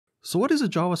So what is a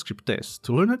JavaScript test?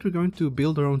 To learn that, we're going to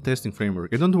build our own testing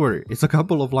framework. And don't worry, it's a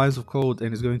couple of lines of code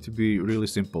and it's going to be really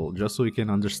simple, just so we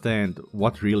can understand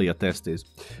what really a test is.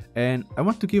 And I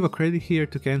want to give a credit here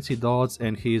to CrazyJaZz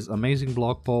and his amazing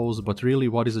blog post, but really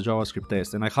what is a JavaScript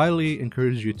test? And I highly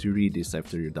encourage you to read this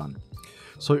after you're done.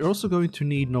 So you're also going to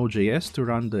need Node.js to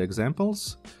run the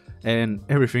examples and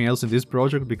everything else in this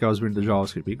project because we're in the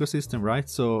JavaScript ecosystem, right?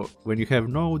 So when you have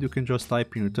Node, you can just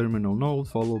type in your terminal Node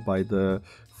followed by the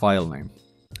file name.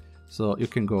 So you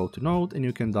can go to Node and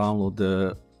you can download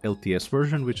the LTS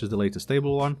version, which is the latest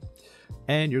stable one,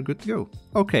 and you're good to go.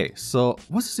 Okay, so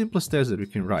what's the simplest test that we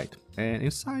can write? And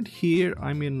inside here,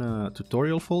 I'm in a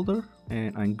tutorial folder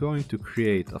and I'm going to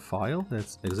create a file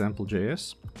that's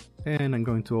example.js, and I'm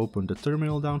going to open the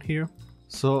terminal down here.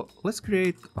 So let's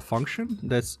create a function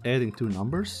that's adding two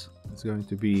numbers. It's going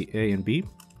to be a and b,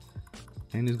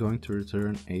 and it's going to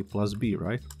return a plus b,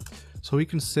 right? So we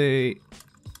can say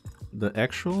the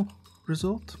actual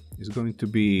result is going to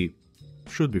be,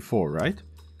 should be 4, right?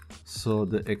 So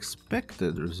the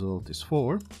expected result is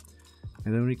 4,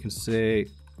 and then we can say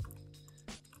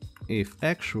if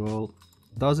actual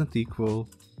doesn't equal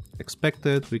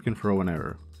expected, we can throw an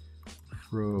error.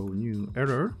 Throw new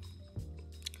error.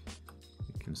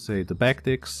 We can say the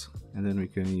backticks, and then we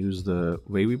can use the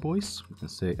wavy voice. We can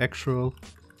say actual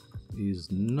is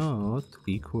not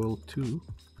equal to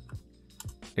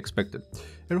expected.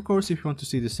 And of course, if you want to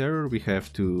see this error, we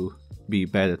have to be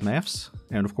bad at maths.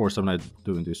 And of course, I'm not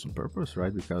doing this on purpose,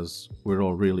 right? Because we're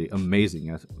all really amazing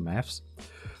at maths.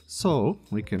 So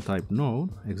we can type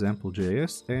node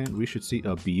example.js and we should see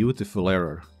a beautiful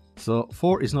error. So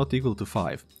 4 is not equal to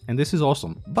 5. And this is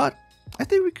awesome. But I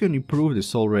think we can improve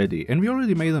this already. And we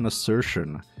already made an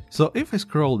assertion. So if I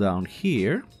scroll down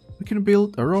here, we can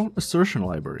build our own assertion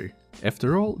library.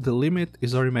 After all, the limit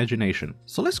is our imagination.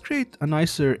 So let's create a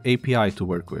nicer API to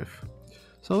work with.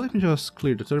 So let me just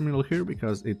clear the terminal here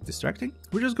because it's distracting.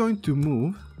 We're just going to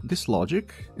move this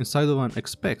logic inside of an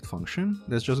expect function.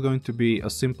 That's just going to be a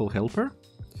simple helper.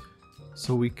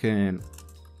 So we can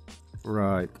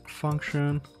write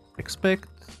function expect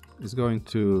is going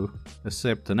to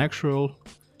accept an actual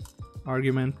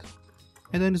argument,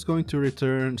 and then it's going to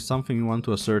return something you want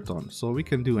to assert on. So we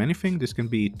can do anything. This can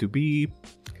be to be,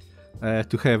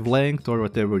 to have length, or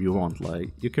whatever you want. Like,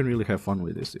 you can really have fun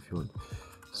with this if you want.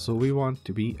 So we want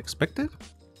to be expected,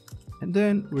 and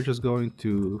then we're just going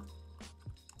to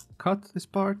cut this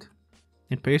part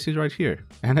and paste it right here,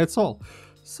 and that's all.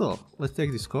 So let's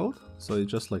take this code. So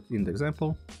it's just like in the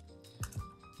example.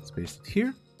 Let's paste it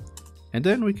here, and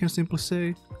then we can simply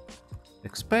say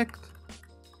expect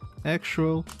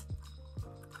actual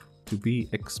to be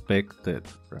expected,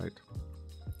 right?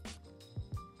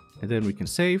 And then we can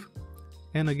save.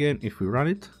 And again, if we run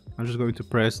it, I'm just going to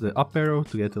press the up arrow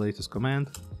to get the latest command.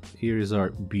 Here is our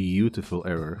beautiful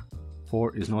error.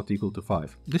 4 is not equal to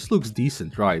 5. This looks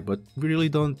decent, right? But we really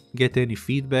don't get any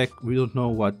feedback. We don't know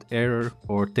what error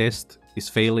or test is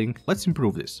failing. Let's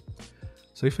improve this.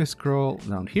 So if I scroll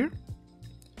down here,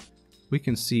 we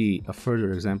can see a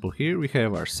further example here. We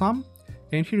have our sum,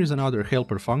 and here is another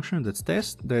helper function that's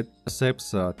test that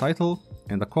accepts a title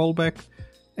and a callback.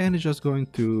 And it's just going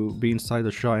to be inside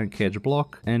the try and catch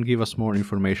block and give us more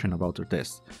information about our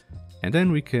test. And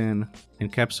then we can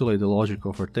encapsulate the logic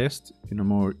of our test in a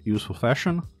more useful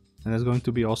fashion, and that's going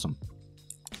to be awesome.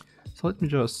 So let me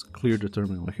just clear the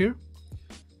terminal here,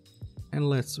 and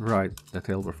let's write that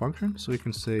helper function. So we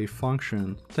can say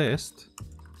function test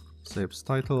accepts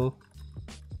title,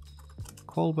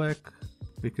 callback.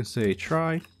 We can say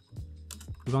try.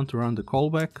 We want to run the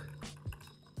callback,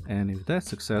 and if that's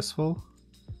successful,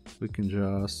 we can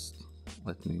just,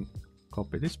 let me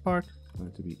copy this part, it's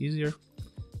going to be easier.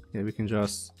 Yeah, we can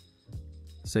just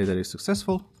say that it's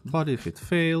successful, but if it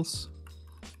fails,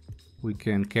 we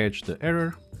can catch the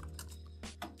error,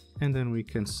 and then we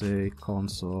can say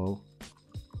console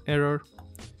error,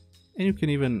 and you can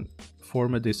even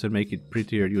format this and make it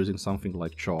prettier using something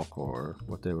like chalk or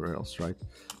whatever else, right?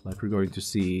 Like we're going to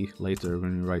see later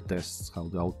when we write tests how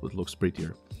the output looks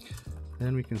prettier.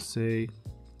 Then we can say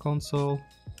console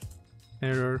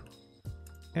error,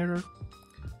 error,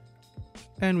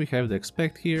 and we have the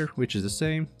expect here, which is the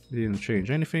same. We didn't change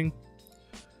anything.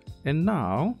 And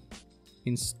now,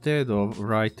 instead of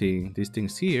writing these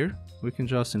things here, we can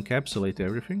just encapsulate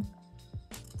everything.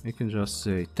 We can just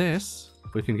say test.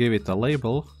 We can give it a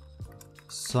label,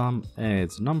 sum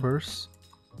adds numbers,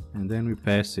 and then we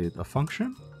pass it a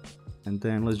function. And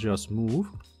then let's just move.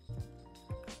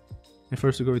 And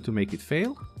first we're going to make it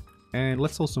fail. And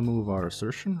let's also move our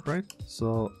assertion, right?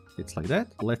 So It's like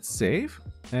that. Let's save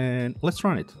and let's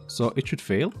run it. So it should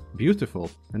fail. Beautiful.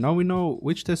 And now we know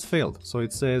which test failed. So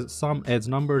it says sum adds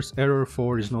numbers, error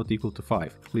 4 is not equal to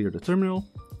 5. Clear the terminal,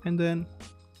 and then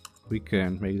we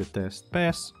can make the test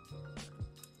pass.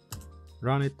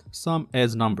 Run it. Sum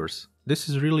adds numbers. This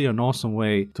is really an awesome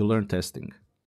way to learn testing.